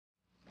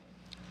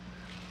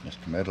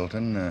Mr.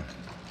 Middleton,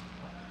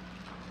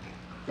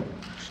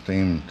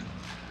 esteemed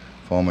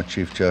former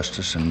Chief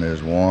Justice and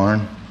Ms.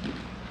 Warren,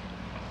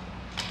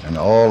 and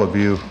all of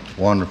you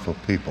wonderful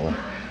people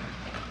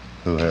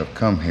who have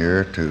come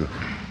here to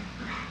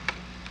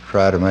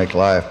try to make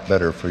life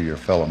better for your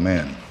fellow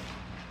men.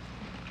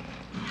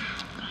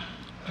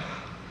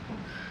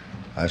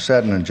 I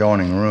sat in an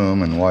adjoining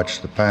room and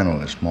watched the panel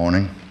this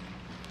morning,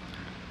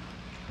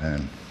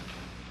 and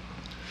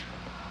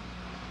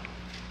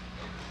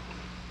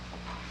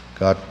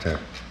got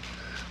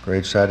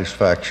great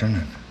satisfaction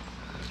and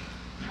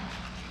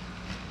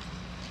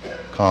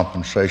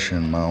compensation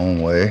in my own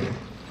way,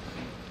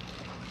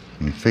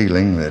 and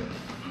feeling that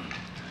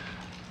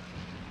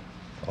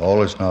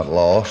all is not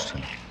lost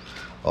and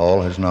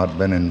all has not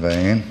been in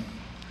vain,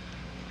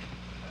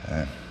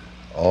 and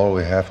all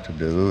we have to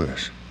do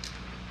is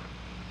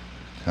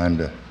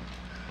kind of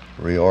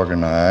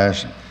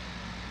reorganize and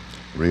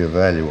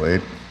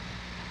reevaluate,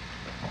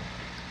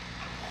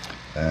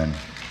 and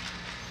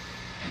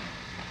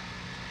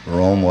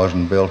Rome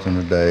wasn't built in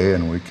a day,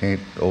 and we can't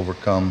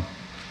overcome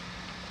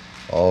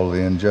all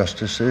the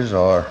injustices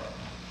or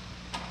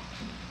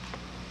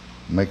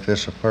make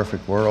this a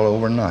perfect world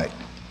overnight.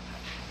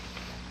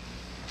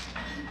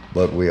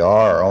 But we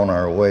are on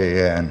our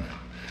way, and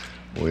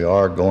we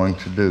are going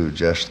to do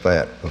just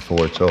that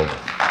before it's over.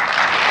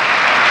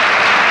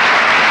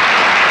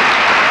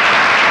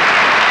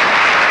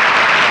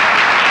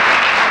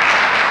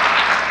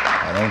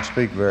 I don't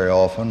speak very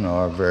often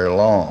or very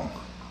long.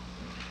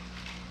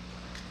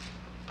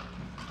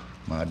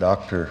 My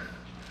doctor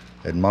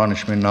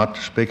admonished me not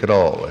to speak at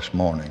all this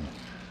morning,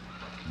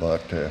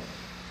 but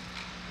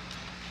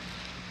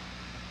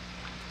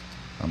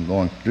I'm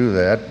going to do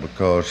that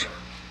because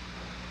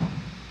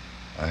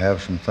I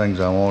have some things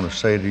I want to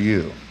say to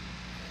you.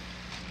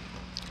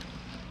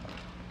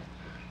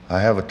 I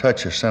have a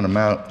touch of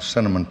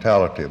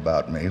sentimentality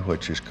about me,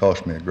 which has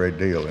cost me a great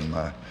deal in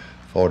my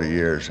 40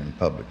 years in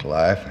public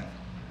life. And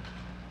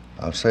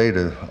I'll say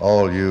to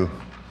all you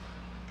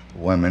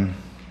women,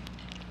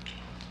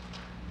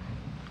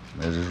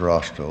 Mrs.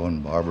 Rostow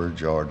and Barbara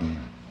Jordan,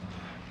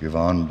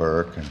 Yvonne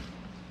Burke and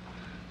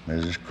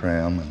Mrs.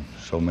 Krim, and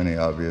so many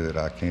of you that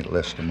I can't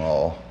list them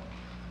all,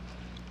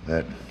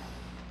 that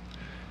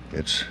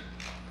it's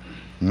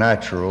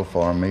natural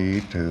for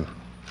me to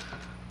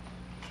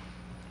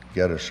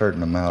get a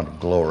certain amount of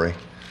glory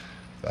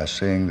by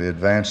seeing the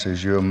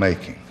advances you're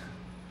making.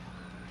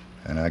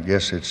 And I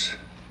guess it's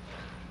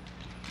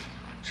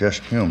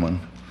just human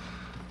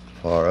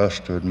for us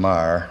to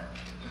admire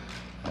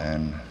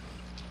and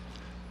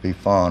be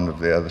fond of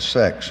the other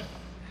sex.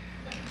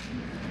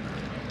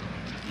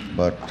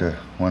 But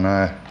when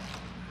I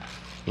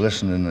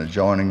listened in the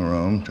adjoining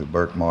room to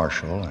Burt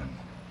Marshall and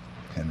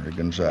Henry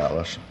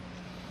Gonzalez,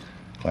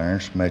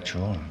 Clarence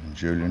Mitchell, and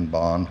Julian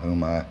Bond,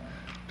 whom I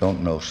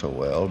don't know so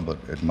well but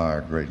admire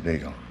a great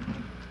deal,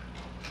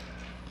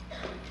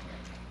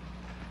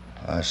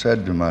 I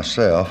said to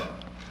myself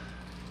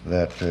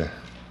that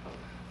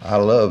I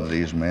love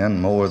these men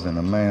more than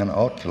a man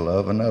ought to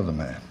love another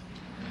man.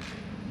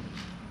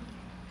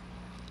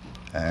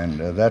 And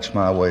that's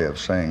my way of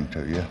saying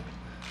to you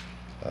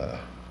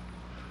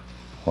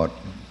what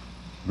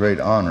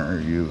great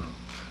honor you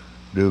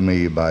do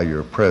me by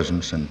your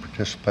presence and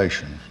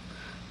participation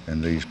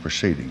in these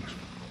proceedings.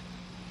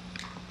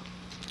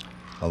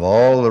 Of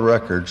all the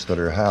records that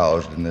are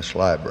housed in this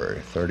library,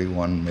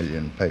 31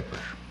 million papers,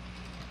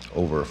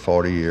 over a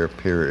 40-year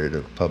period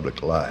of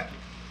public life,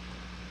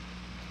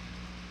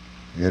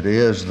 it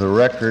is the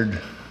record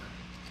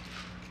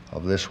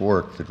of this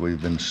work that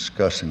we've been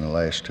discussing the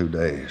last 2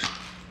 days,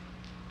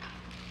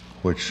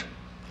 which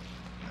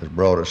has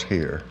brought us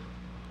here,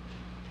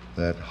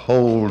 that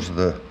holds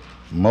the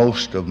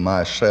most of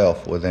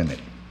myself within it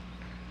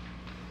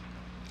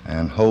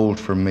and holds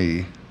for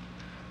me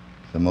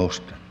the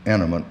most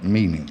intimate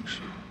meanings.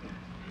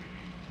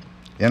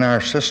 In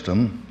our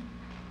system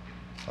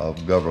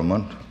of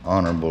government,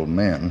 honorable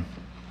men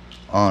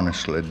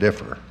honestly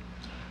differ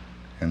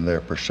in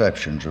their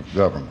perceptions of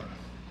government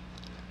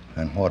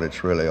and what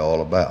it's really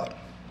all about.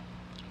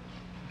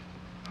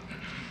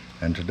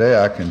 And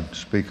today I can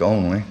speak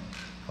only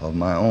of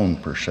my own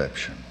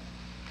perception.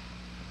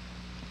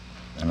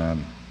 And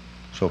I'm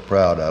so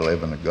proud I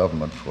live in a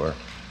government where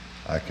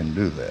I can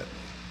do that.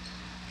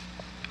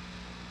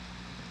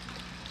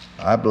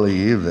 I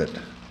believe that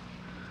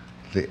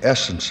the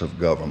essence of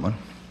government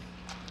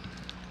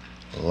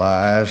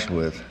lies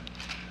with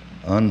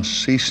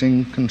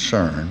unceasing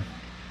concern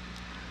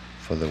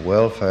for the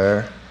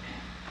welfare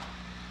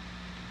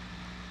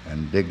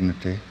and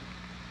dignity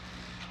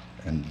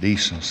and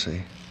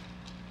decency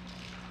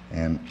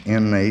and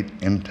innate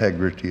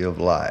integrity of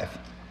life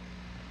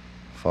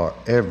for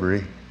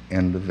every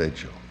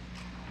individual.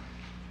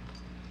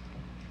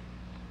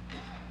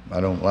 I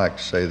don't like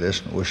to say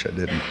this, and I wish I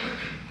didn't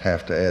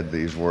have to add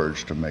these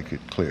words to make it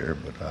clear,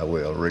 but I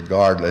will.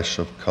 Regardless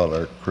of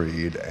color,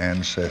 creed,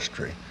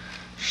 ancestry,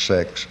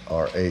 sex,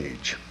 or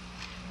age.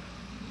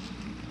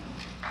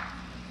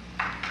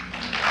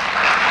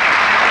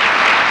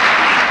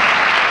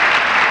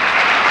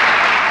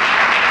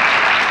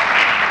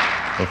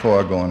 Before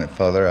I go any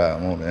further, I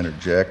want to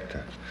interject.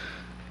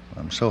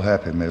 I'm so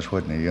happy Ms.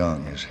 Whitney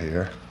Young is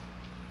here.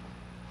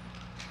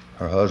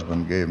 Her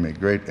husband gave me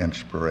great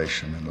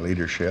inspiration and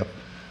leadership,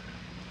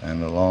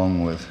 and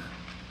along with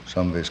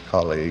some of his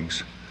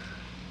colleagues,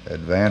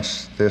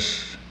 advanced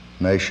this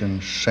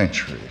nation's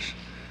centuries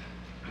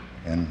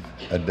in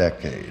a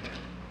decade.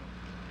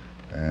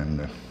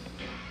 And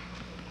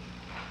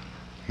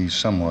he's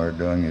somewhere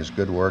doing his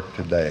good work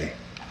today,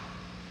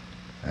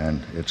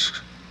 and it's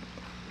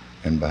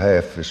in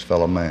behalf of his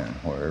fellow man,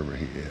 wherever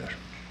he is.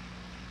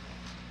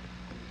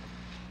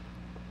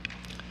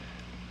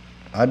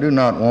 I do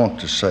not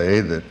want to say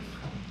that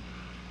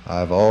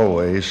I've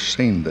always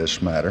seen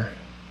this matter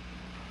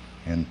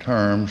in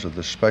terms of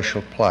the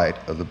special plight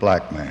of the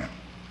black man.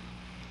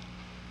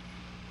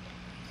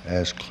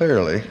 As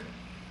clearly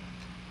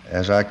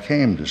as I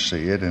came to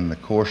see it in the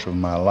course of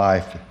my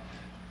life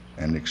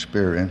and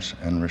experience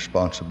and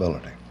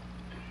responsibility.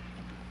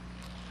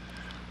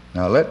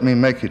 Now let me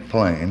make it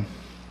plain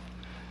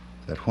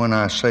that when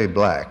I say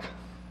black,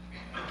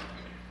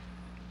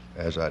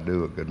 as I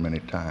do a good many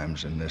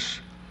times in this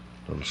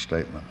little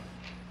statement,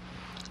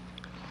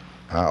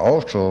 I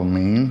also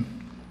mean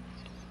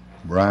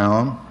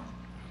brown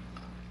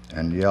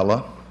and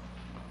yellow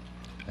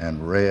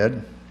and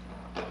red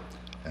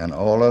and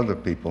all other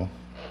people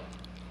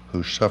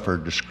who suffer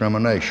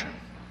discrimination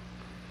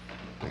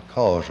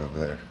because of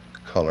their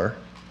color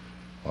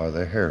or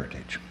their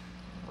heritage.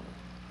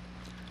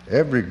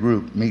 Every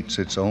group meets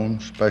its own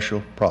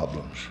special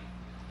problems,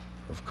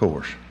 of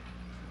course,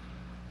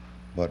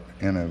 but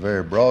in a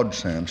very broad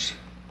sense,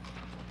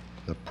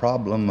 the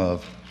problem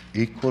of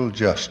equal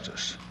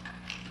justice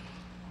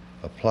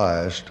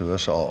applies to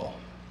us all.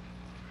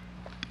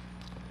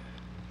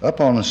 Up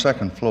on the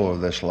second floor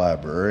of this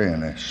library,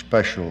 in a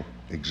special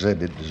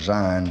exhibit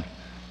designed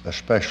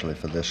especially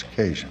for this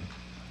occasion,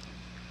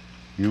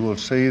 you will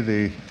see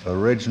the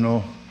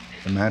original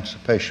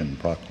Emancipation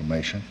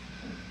Proclamation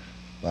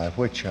by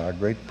which our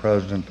great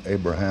President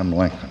Abraham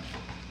Lincoln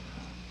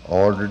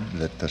ordered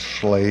that the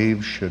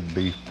slaves should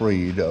be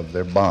freed of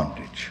their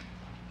bondage.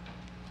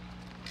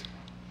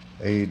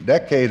 A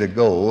decade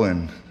ago,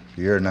 in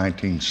the year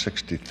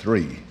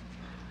 1963,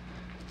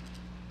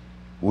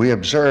 we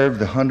observed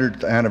the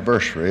 100th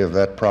anniversary of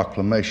that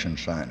proclamation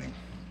signing.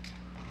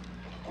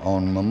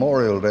 On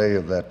Memorial Day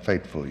of that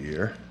fateful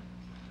year,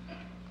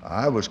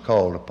 I was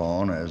called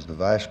upon as the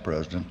Vice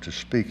President to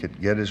speak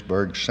at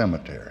Gettysburg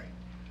Cemetery,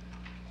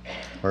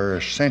 where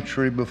a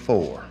century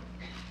before,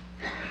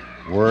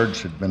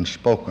 words had been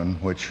spoken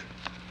which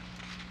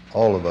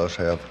all of us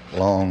have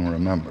long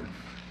remembered.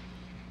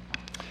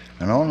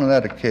 And on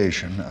that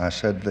occasion, I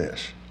said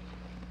this: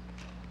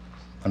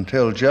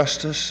 until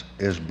justice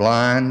is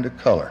blind to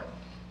color,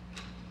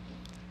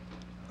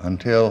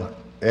 until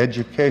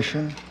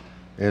education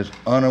is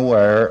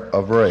unaware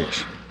of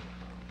race,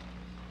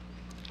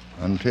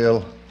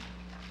 until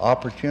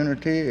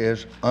opportunity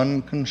is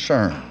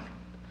unconcerned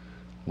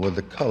with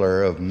the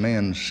color of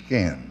men's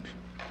skins,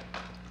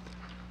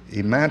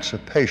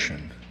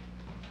 emancipation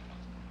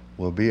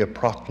will be a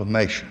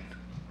proclamation,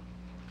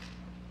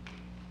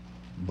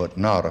 but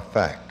not a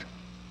fact.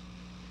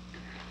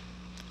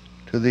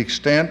 To the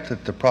extent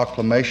that the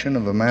proclamation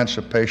of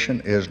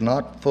emancipation is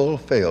not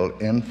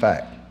fulfilled in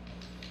fact,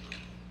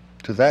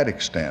 to that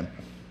extent,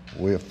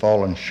 we have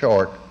fallen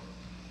short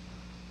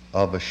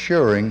of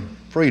assuring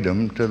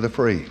freedom to the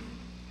free.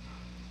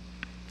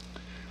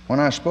 When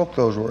I spoke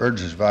those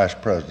words as Vice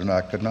President,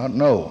 I could not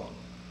know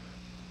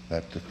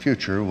that the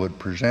future would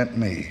present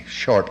me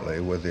shortly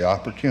with the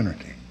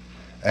opportunity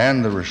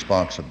and the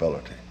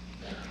responsibility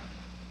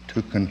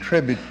to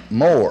contribute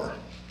more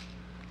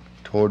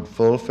toward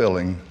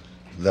fulfilling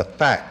the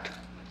fact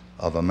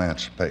of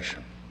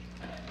emancipation.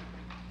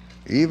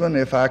 Even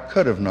if I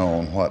could have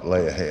known what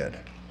lay ahead,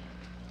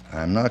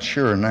 I'm not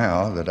sure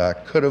now that I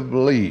could have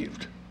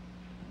believed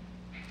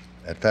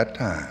at that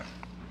time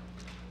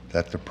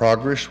that the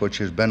progress which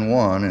has been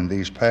won in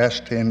these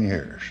past 10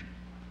 years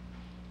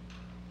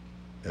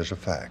is a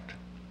fact.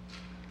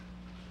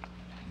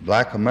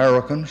 Black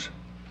Americans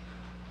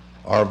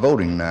are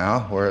voting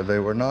now where they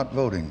were not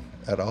voting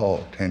at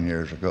all 10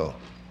 years ago.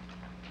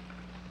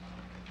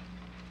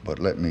 But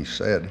let me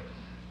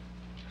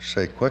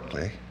say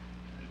quickly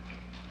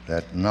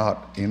that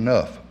not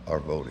enough are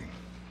voting.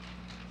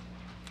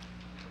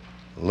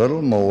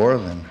 Little more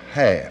than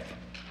half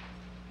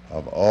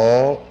of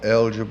all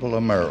eligible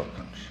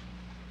Americans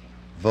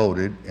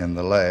voted in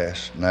the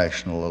last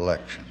national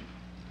election.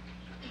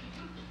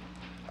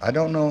 I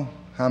don't know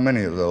how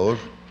many of those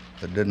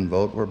that didn't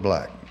vote were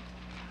black.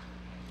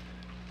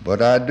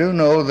 But I do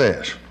know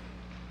this: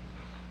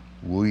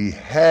 we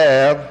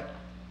have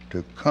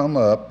to come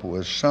up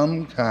with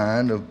some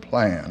kind of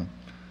plan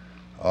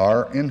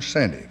or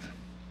incentive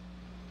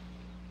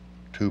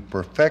to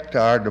perfect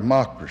our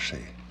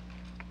democracy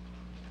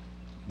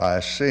by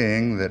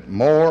seeing that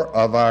more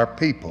of our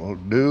people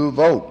do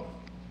vote.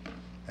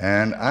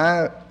 And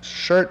I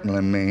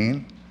certainly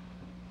mean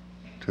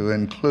to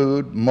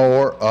include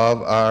more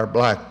of our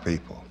black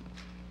people.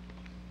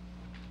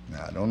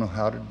 Now, I don't know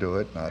how to do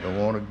it, and I don't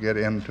want to get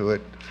into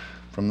it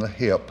from the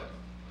hip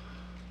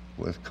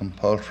with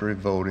compulsory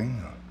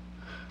voting,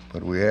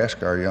 but we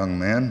ask our young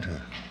men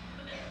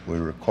we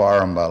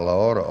require them by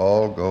law to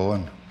all go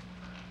and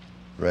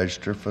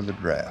register for the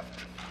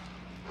draft.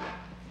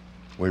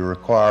 We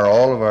require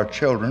all of our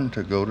children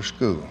to go to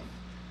school.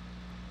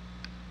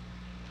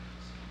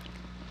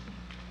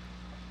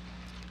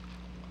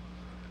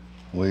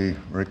 We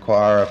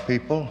require our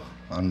people,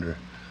 under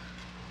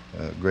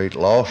great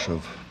loss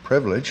of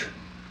privilege,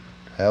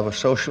 to have a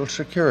Social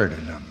Security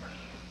number.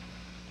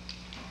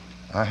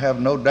 I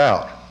have no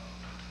doubt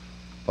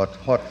but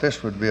what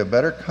this would be a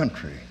better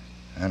country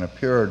and a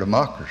purer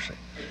democracy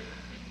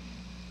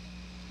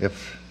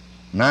if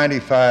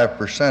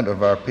 95%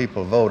 of our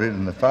people voted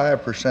and the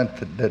 5%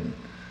 that didn't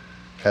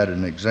had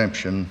an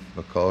exemption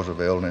because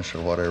of illness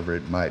or whatever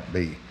it might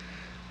be.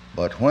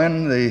 But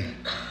when the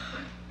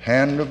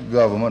hand of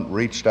government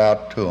reached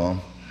out to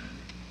them,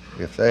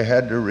 if they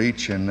had to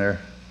reach in their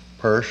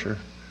purse or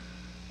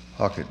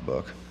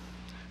pocketbook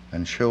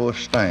and show a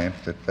stamp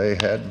that they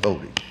had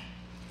voted,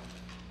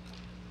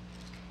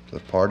 the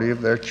party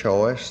of their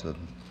choice, the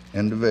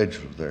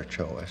individual of their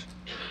choice,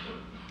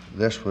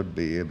 this would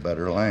be a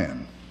better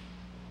land.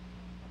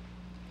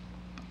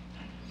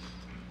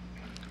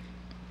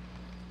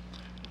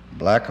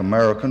 Black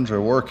Americans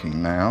are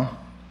working now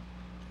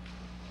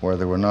where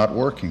they were not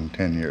working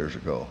 10 years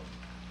ago.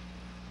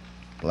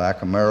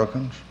 Black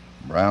Americans,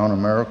 brown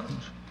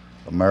Americans,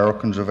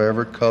 Americans of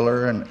every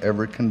color and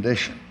every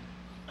condition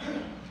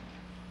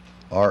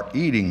are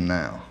eating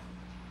now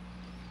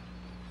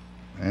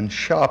and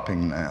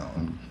shopping now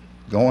and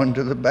going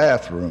to the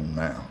bathroom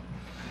now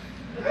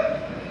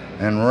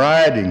and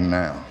riding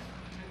now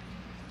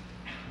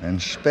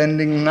and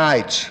spending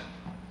nights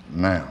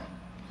now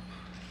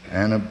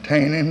and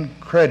obtaining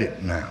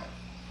credit now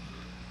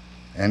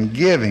and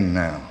giving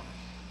now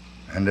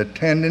and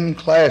attending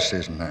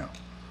classes now,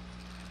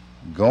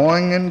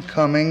 going and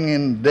coming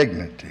in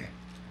dignity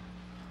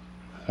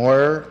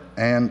where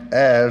and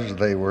as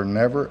they were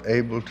never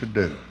able to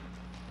do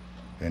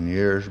in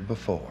years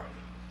before.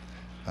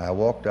 I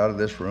walked out of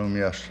this room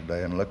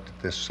yesterday and looked at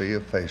this sea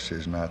of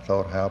faces, and I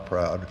thought how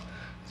proud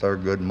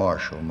Thurgood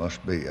Marshall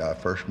must be. I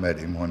first met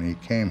him when he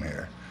came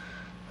here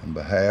on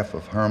behalf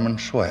of Herman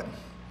Sweat,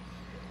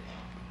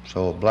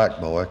 so a black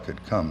boy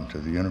could come to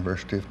the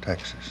University of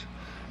Texas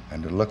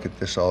and to look at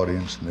this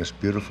audience in this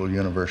beautiful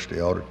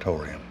university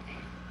auditorium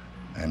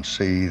and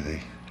see the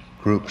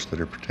groups that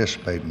are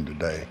participating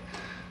today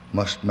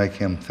must make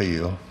him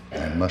feel,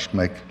 and must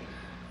make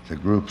the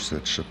groups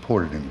that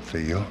supported him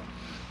feel,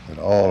 that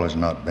all has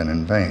not been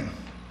in vain.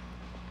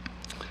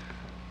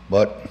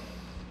 But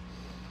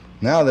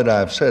now that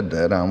I've said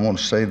that, I want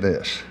to say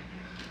this.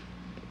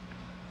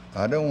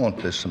 I don't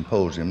want this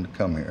symposium to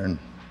come here and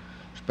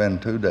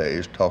spend 2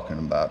 days talking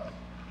about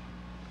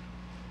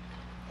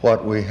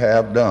what we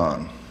have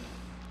done.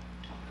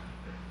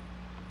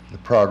 The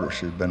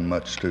progress has been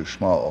much too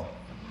small.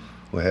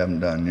 We haven't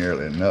done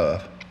nearly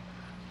enough.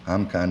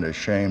 I'm kind of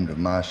ashamed of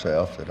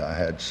myself that I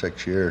had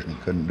 6 years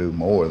and couldn't do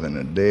more than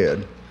I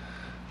did.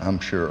 I'm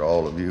sure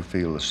all of you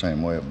feel the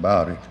same way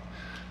about it.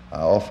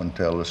 I often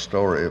tell the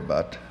story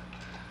about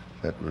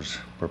that was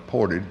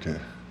purported to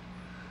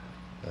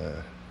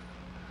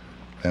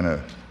been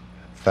a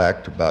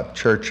fact about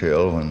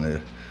Churchill when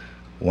the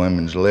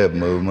women's lib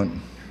movement,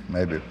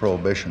 maybe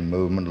prohibition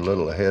movement, a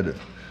little ahead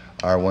of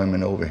our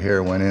women over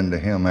here, went into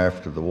him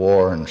after the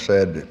war and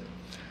said that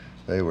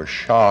they were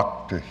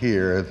shocked to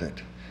hear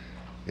that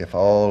if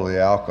all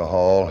the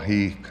alcohol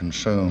he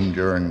consumed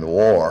during the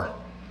war,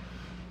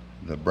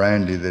 the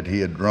brandy that he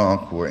had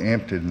drunk, were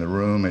emptied in the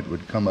room, it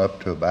would come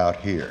up to about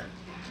here.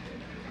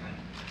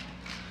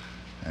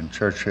 And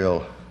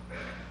Churchill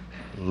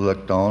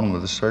looked on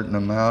with a certain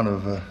amount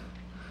of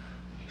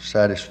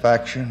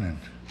satisfaction and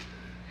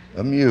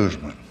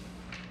amusement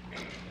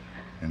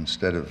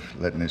instead of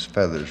letting his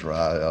feathers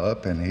rise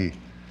up, and he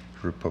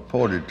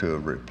purported to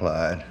have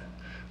replied,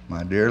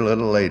 "My dear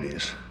little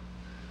ladies,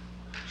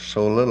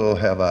 so little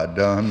have I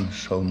done,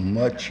 so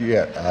much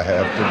yet I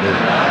have to do."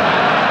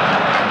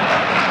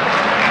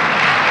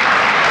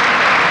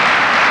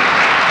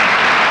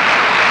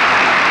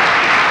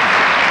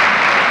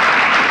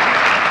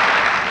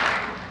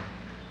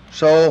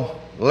 So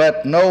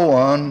let no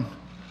one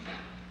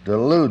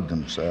delude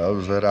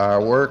themselves that our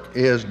work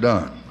is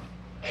done.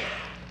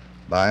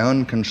 By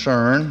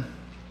unconcern,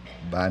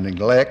 by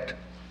neglect,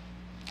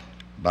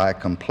 by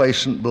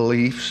complacent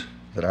beliefs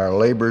that our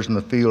labors in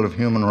the field of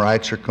human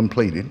rights are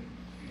completed,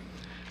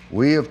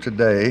 we of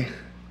today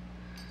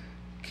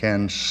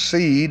can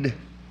seed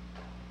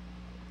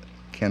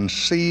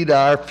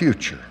our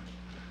future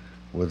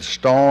with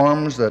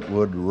storms that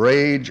would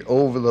rage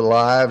over the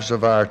lives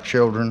of our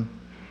children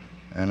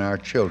and our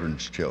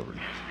children's children.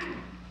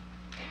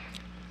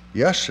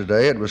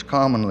 Yesterday, it was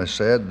commonly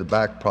said the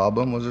black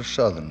problem was a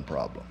Southern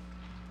problem.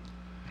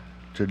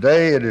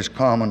 Today, it is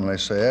commonly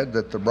said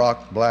that the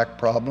black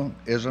problem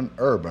is an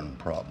urban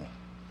problem,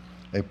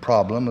 a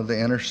problem of the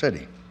inner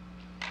city.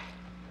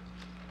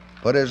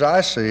 But as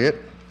I see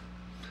it,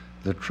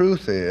 The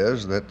truth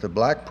is that the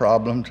black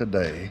problem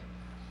today,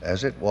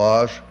 as it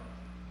was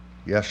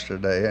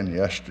yesterday and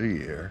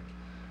yesteryear,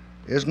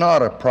 is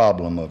not a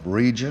problem of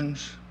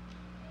regions,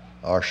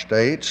 or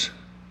states,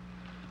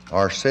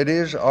 or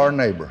cities, or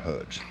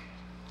neighborhoods.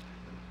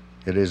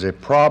 It is a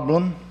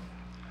problem,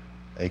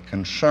 a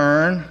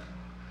concern,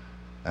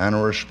 and a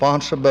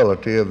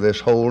responsibility of this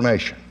whole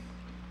nation.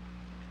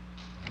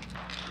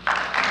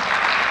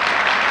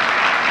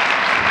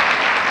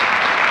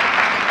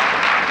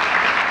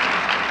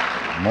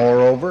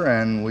 Moreover,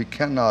 and we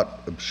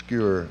cannot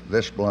obscure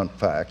this blunt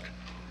fact,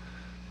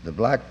 the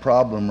black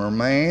problem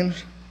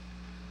remains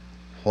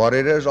what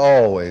it has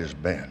always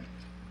been.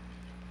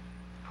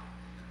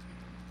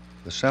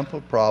 The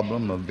simple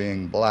problem of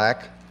being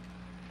black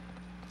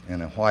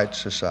in a white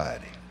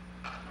society.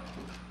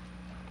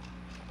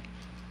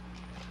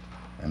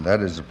 And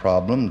that is the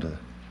problem to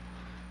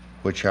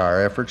which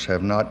our efforts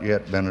have not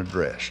yet been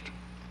addressed.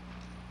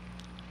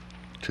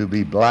 To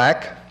be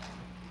black,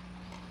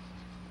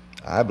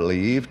 I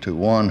believe, to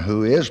one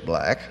who is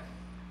black,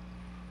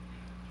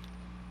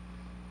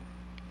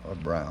 or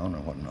brown or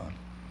whatnot,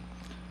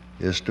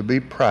 is to be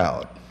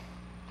proud.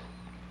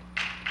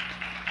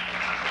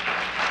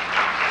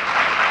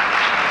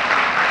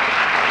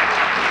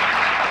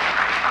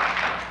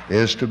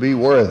 Is to be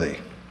worthy,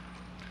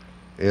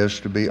 is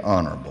to be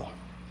honorable.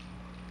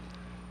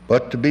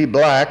 But to be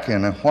black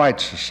in a white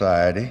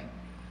society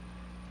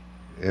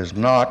is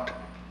not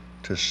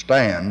to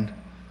stand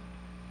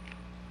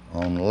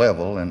on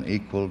level and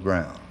equal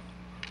ground.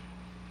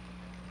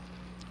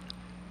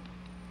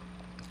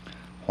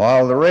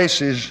 While the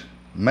races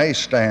may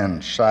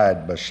stand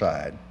side by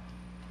side,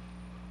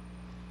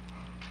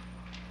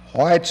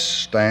 whites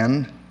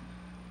stand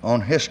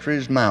on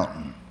history's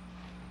mountain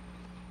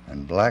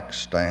and blacks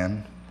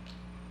stand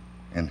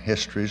in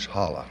history's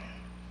hollow.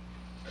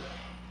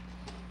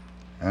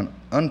 And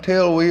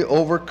until we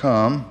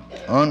overcome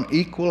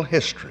unequal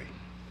history,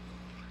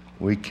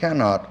 we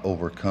cannot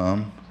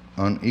overcome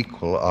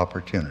unequal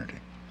opportunity.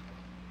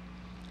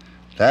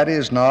 That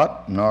is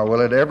not, nor will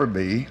it ever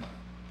be,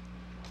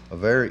 a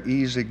very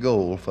easy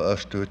goal for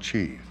us to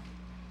achieve.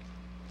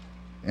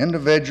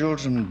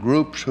 Individuals and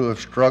groups who have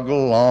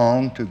struggled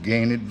long to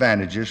gain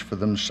advantages for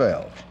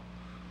themselves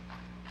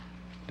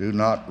do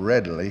not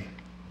readily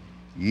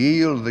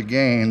yield the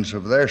gains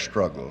of their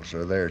struggles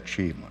or their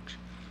achievements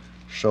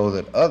so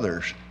that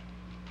others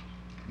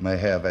may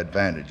have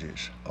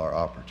advantages or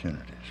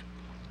opportunities.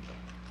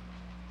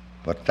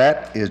 But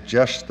that is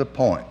just the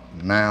point,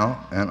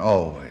 now and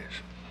always.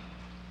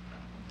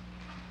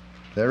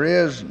 There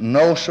is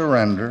no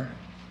surrender,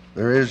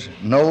 there is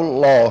no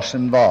loss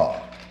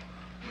involved.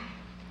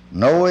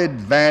 No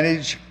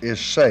advantage is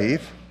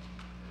safe,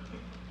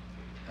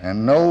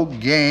 and no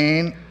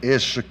gain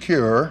is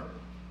secure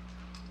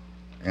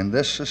in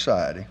this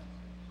society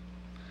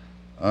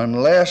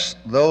unless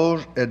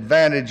those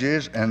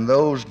advantages and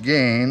those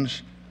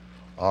gains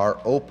are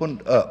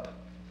opened up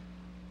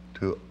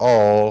to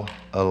all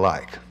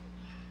alike.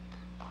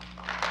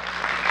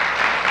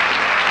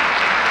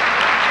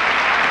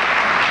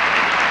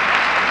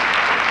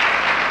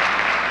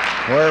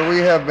 Where we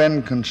have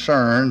been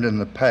concerned in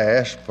the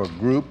past for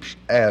groups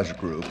as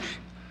groups,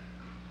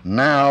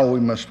 now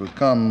we must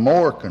become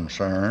more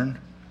concerned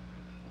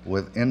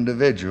with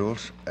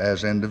individuals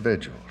as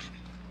individuals.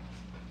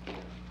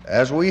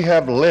 As we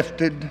have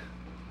lifted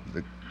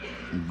the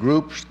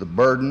groups the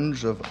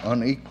burdens of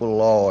unequal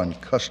law and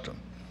custom,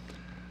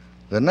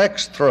 the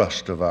next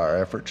thrust of our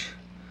efforts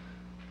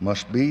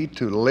must be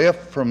to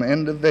lift from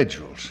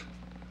individuals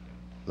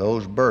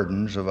those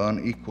burdens of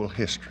unequal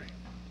history.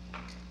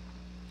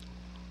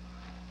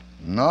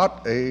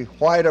 Not a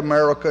white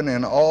American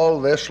in all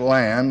this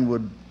land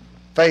would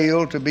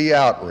fail to be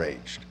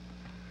outraged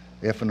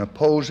if an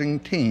opposing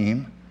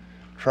team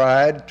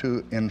tried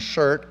to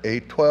insert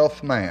a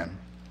 12th man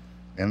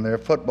in their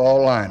football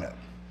lineup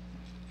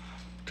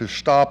to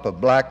stop a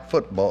black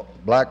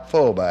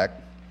fullback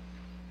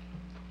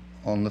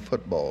on the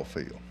football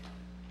field.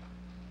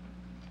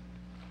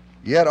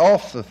 Yet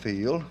off the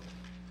field,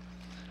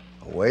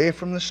 away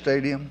from the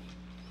stadium,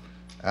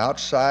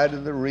 outside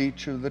of the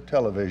reach of the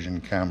television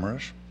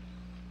cameras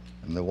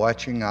and the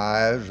watching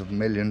eyes of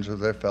millions of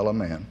their fellow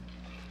men,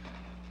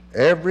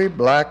 every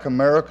black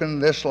American in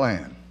this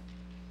land,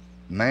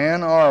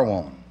 man or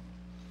woman,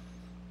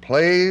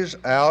 plays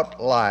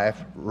out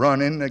life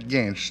running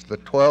against the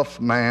 12th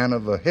man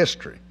of a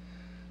history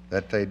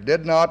that they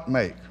did not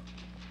make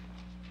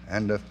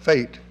and a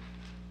fate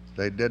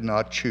they did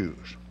not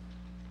choose.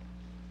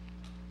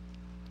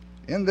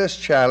 In this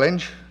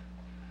challenge,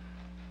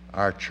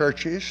 our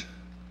churches,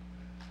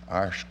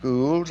 our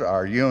schools,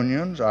 our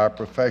unions, our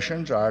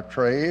professions, our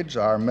trades,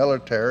 our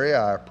military,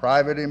 our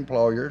private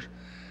employers,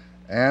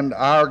 and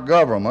our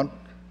government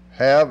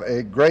have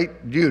a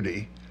great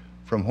duty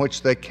from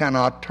which they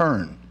cannot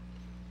turn.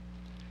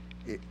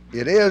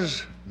 It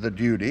is the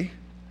duty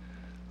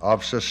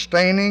of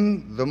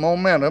sustaining the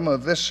momentum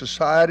of this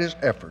society's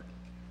effort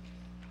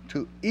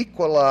to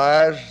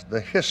equalize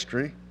the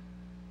history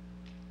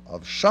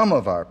of some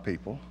of our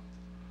people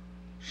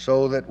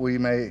so that we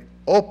may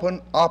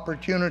open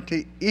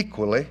opportunity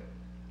equally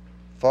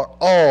for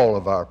all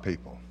of our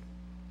people.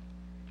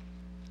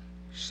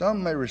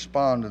 Some may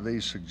respond to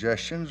these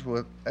suggestions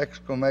with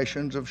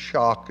exclamations of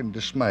shock and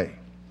dismay.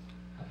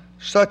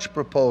 Such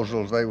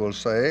proposals, they will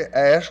say,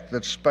 ask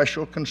that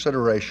special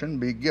consideration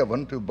be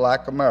given to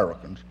black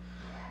Americans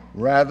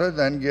rather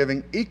than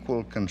giving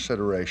equal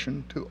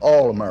consideration to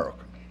all Americans.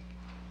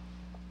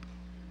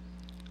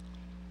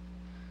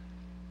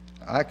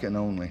 I can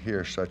only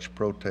hear such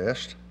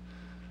protest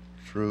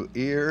through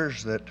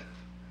ears that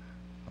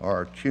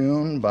are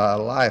tuned by a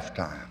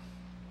lifetime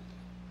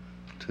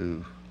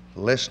to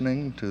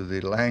listening to the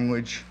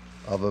language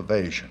of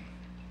evasion.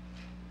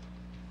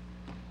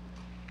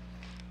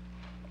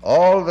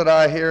 All that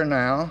I hear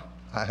now,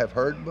 I have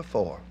heard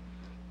before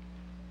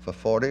for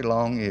 40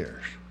 long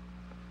years,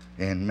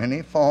 in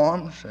many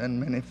forms and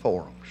many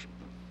forums.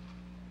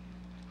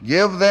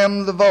 Give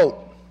them the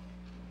vote.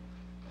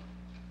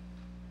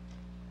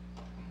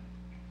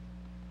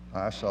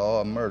 I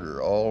saw a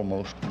murder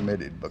almost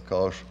committed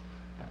because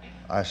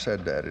I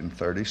said that in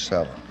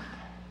 '37.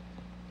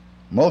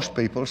 Most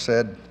people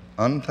said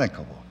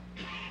unthinkable.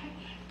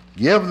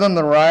 Give them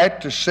the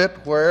right to sit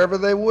wherever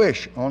they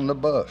wish on the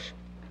bus.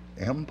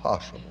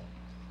 Impossible.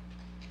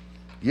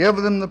 Give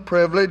them the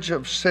privilege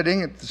of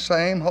sitting at the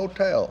same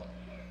hotel,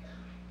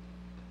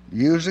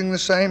 using the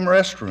same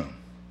restroom,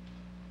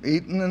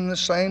 eating in the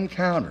same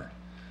counter,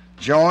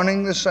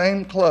 joining the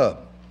same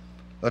club,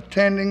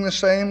 attending the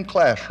same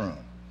classroom.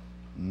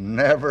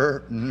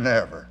 Never,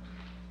 never.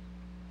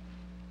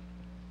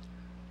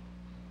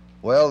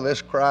 Well,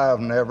 this cry of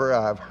never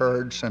I've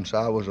heard since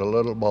I was a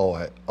little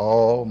boy,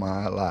 all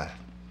my life.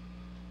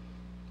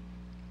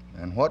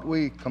 And what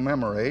we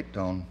commemorate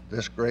on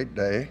this great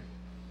day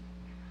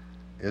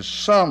is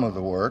some of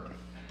the work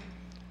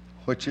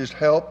which has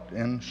helped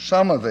in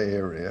some of the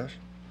areas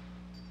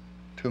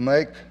to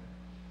make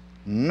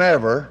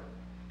never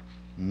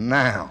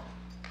now.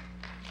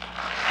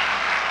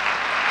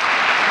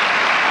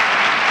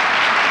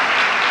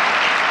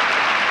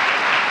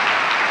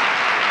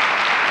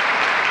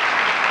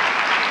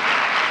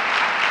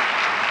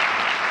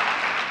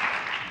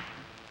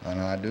 And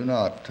I do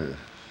not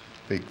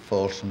speak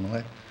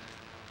fulsomely.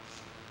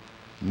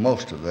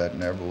 Most of that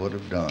never would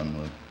have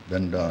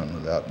been done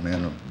without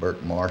men of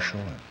Burt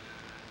Marshall,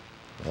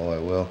 and Roy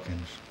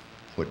Wilkins,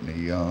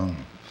 Whitney Young,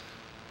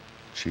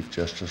 Chief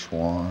Justice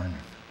Warren,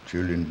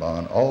 Julian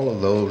Bond, all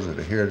of those that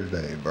are here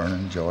today,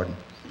 Vernon Jordan,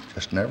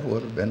 just never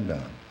would have been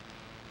done.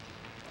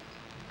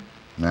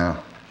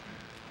 Now,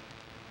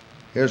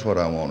 here's what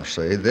I want to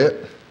say. That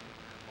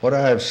what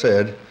I have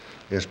said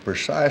is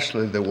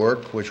precisely the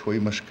work which we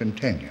must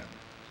continue.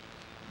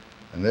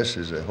 And this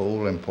is a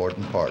whole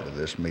important part of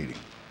this meeting.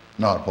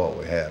 Not what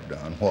we have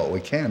done, what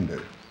we can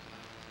do.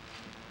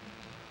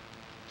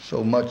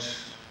 So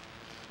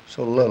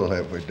little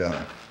have we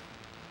done.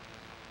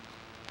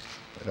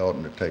 It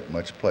oughtn't to take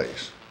much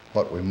place,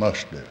 what we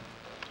must do.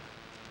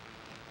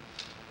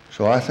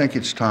 So I think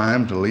it's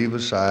time to leave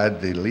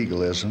aside the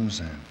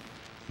legalisms and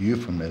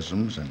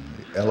euphemisms and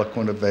the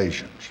eloquent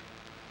evasions.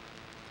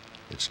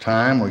 It's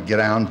time we get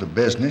down to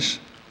business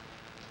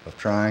of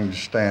trying to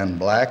stand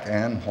black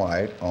and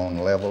white on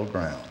level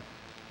ground.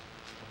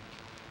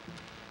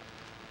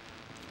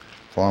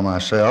 For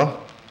myself,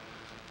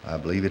 I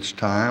believe it's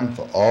time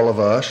for all of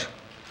us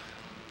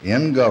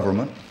in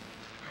government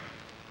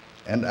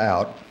and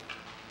out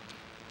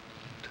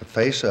to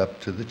face up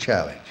to the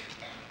challenge.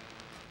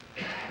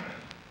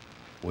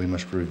 We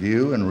must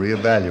review and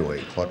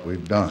reevaluate what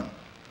we've done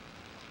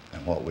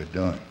and what we're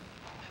doing.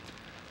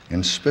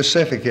 In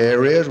specific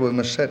areas, we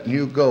must set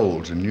new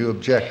goals and new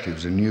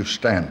objectives and new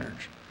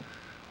standards.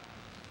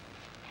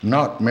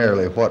 Not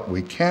merely what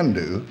we can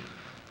do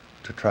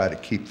to try to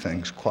keep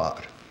things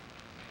quiet,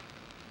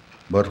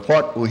 but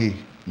what we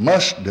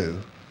must do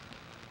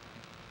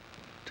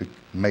to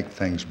make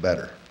things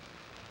better.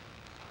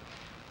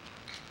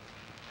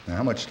 Now,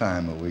 how much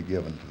time are we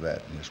given to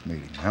that in this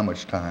meeting? How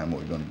much time are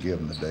we going to give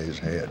in the days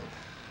ahead?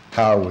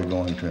 How are we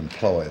going to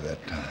employ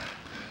that time?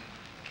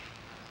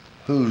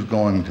 Who's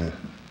going to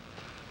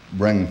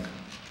bring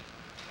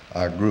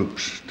our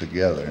groups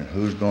together, and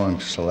who's going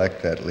to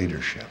select that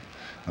leadership?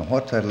 And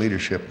what's that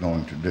leadership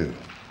going to do?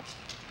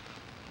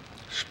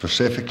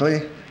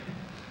 Specifically,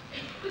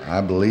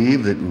 I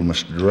believe that we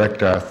must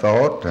direct our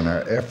thought and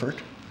our effort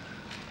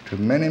to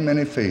many,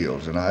 many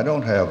fields, and I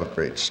don't have a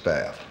great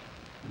staff,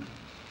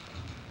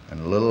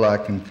 and little I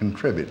can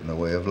contribute in the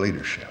way of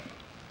leadership.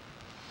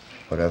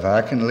 But if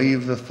I can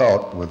leave the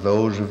thought with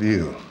those of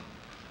you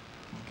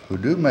who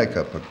do make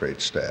up a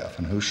great staff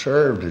and who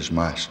served as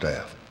my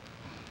staff,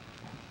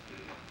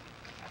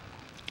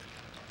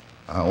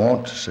 I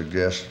want to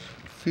suggest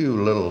a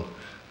few little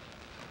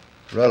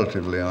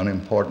relatively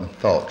unimportant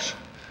thoughts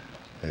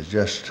as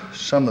just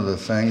some of the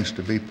things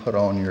to be put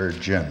on your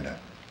agenda.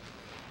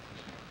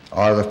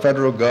 Are the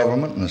federal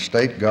government and the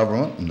state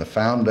government and the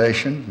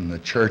foundations and the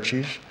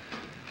churches,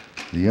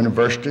 the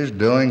universities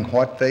doing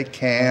what they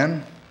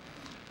can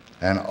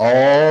and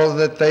all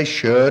that they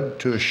should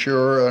to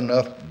assure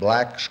enough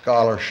black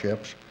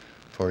scholarships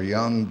for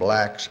young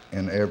blacks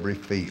in every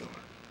field?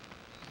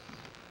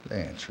 The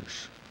answer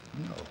is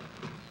no,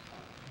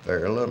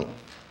 very little.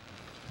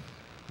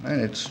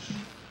 And it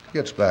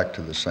gets back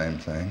to the same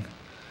thing.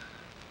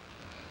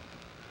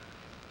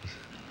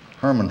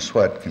 Herman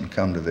Sweat can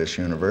come to this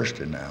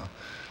university now,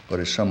 but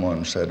as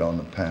someone said on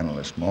the panel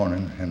this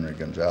morning, Henry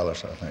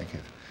Gonzalez, I think,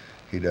 if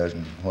he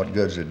doesn't, what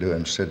good does it do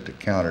him sit at the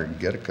counter and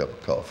get a cup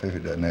of coffee if he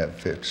doesn't have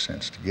 50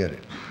 cents to get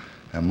it?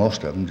 And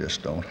most of them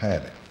just don't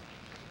have it.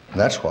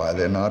 That's why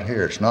they're not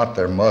here. It's not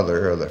their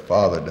mother or their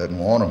father doesn't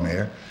want them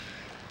here.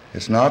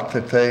 It's not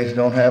that they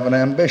don't have an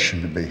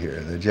ambition to be here.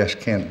 They just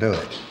can't do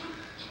it.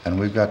 And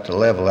we've got to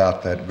level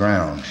out that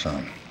ground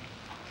some.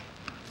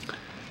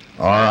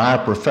 Are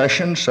our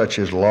professions, such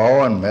as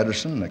law and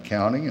medicine, and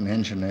accounting and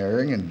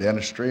engineering and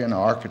dentistry and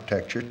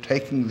architecture,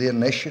 taking the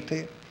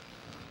initiative,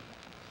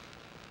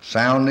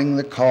 sounding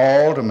the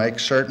call to make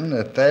certain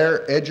that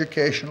their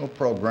educational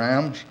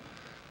programs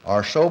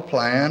are so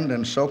planned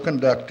and so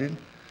conducted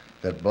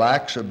that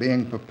blacks are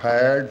being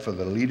prepared for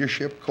the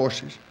leadership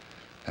courses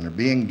and are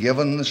being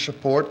given the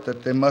support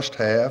that they must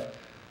have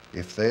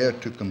if they are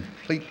to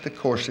complete the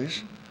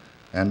courses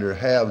and to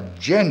have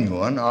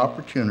genuine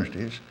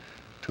opportunities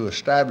to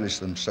establish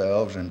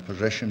themselves in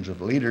positions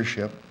of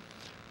leadership,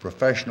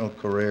 professional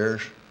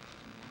careers,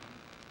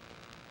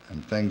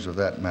 and things of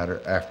that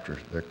matter after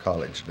their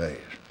college days?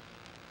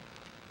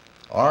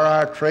 Are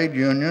our trade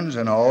unions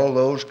and all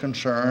those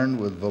concerned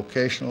with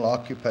vocational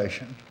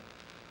occupations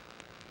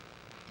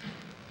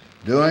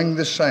doing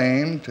the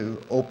same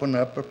to open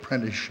up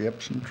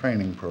apprenticeships and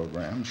training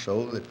programs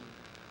so that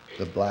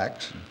the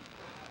blacks,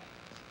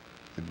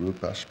 the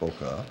group I spoke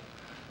of,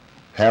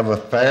 have a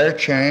fair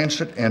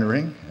chance at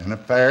entering and a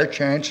fair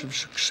chance of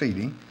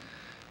succeeding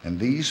in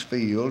these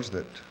fields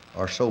that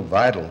are so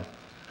vital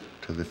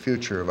to the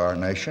future of our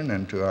nation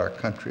and to our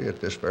country at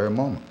this very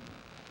moment?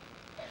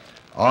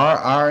 Are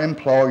our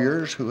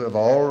employers, who have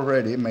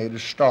already made a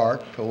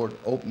start toward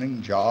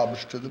opening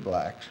jobs to the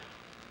blacks,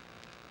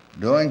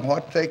 doing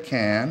what they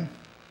can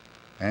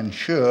and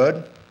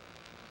should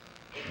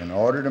in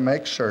order to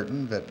make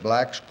certain that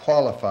blacks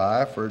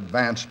qualify for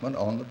advancement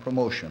on the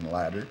promotion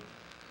ladder,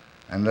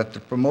 and that the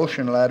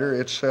promotion ladder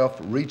itself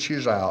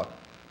reaches out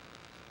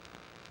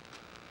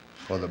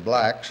for the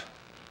blacks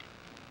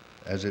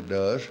as it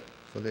does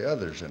for the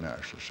others in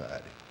our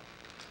society?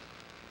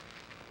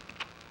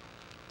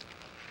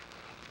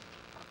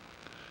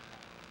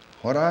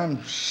 What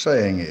I'm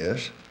saying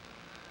is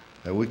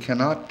that we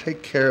cannot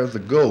take care of the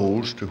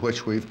goals to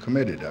which we've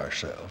committed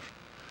ourselves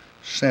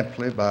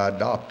simply by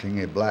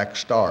adopting a black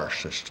star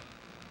system.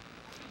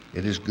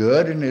 It is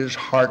good and it is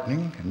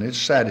heartening and it's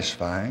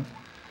satisfying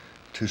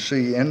to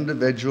see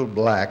individual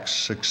blacks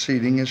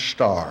succeeding as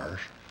stars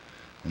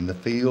in the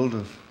field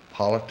of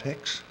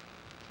politics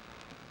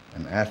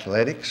and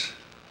athletics,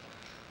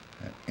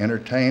 and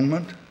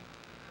entertainment,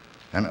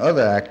 and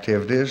other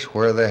activities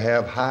where they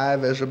have high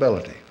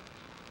visibility,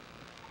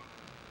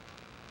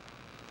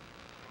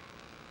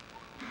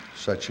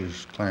 such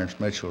as Clarence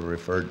Mitchell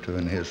referred to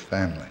in his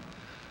family.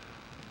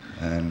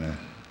 And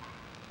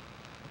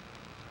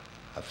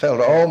I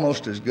felt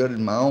almost as good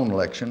in my own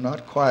election,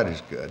 not quite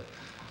as good,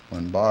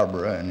 when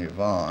Barbara and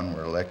Yvonne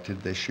were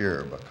elected this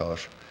year,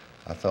 because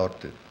I thought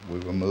that we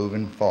were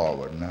moving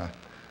forward, and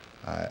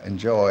I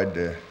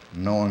enjoyed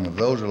knowing of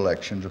those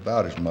elections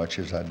about as much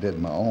as I did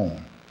my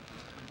own.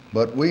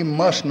 But we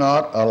must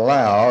not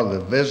allow the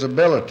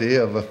visibility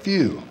of a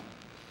few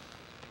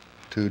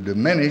to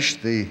diminish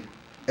the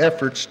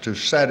efforts to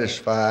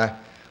satisfy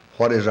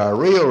what is our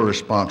real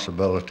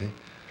responsibility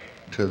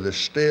to the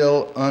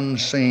still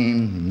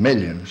unseen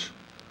millions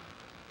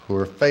who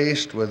are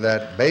faced with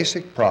that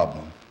basic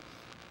problem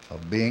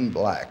of being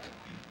black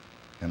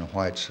in a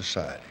white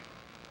society.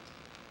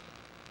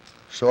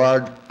 So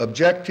our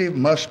objective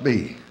must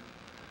be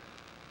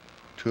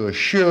to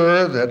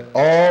assure that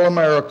all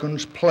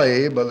Americans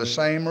play by the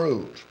same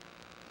rules,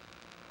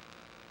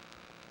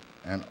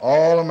 and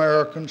all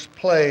Americans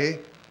play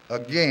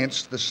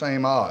against the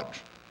same odds.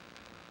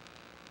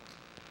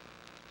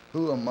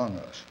 Who among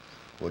us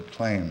would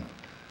claim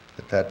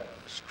that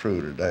that's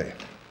true today?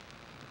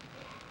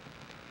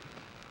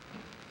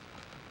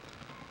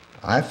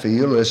 I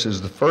feel this is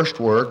the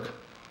first work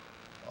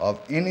of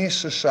any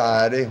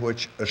society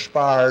which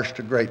aspires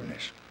to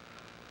greatness.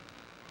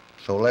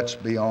 So let's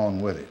be on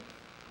with it.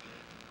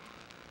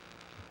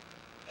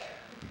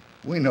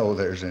 We know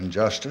there's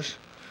injustice.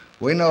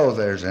 We know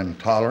there's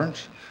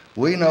intolerance.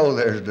 We know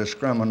there's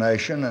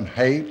discrimination and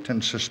hate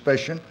and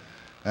suspicion,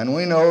 and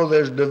we know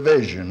there's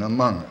division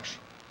among us.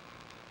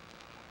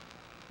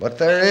 But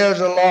there is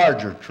a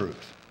larger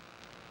truth.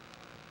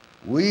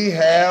 We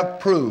have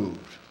proved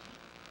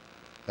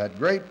that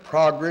great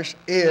progress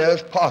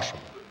is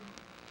possible.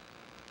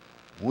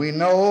 We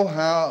know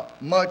how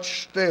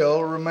much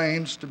still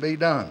remains to be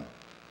done.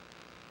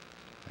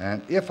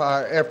 And if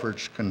our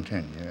efforts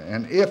continue,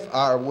 and if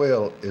our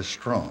will is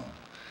strong,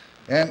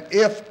 and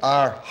if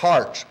our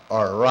hearts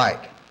are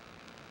right,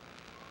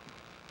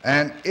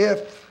 And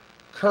if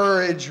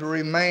courage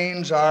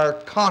remains our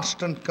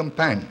constant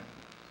companion,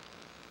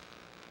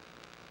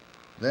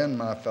 then,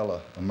 my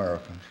fellow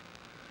Americans,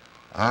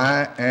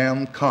 I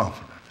am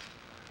confident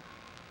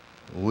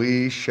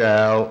we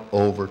shall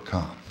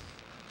overcome.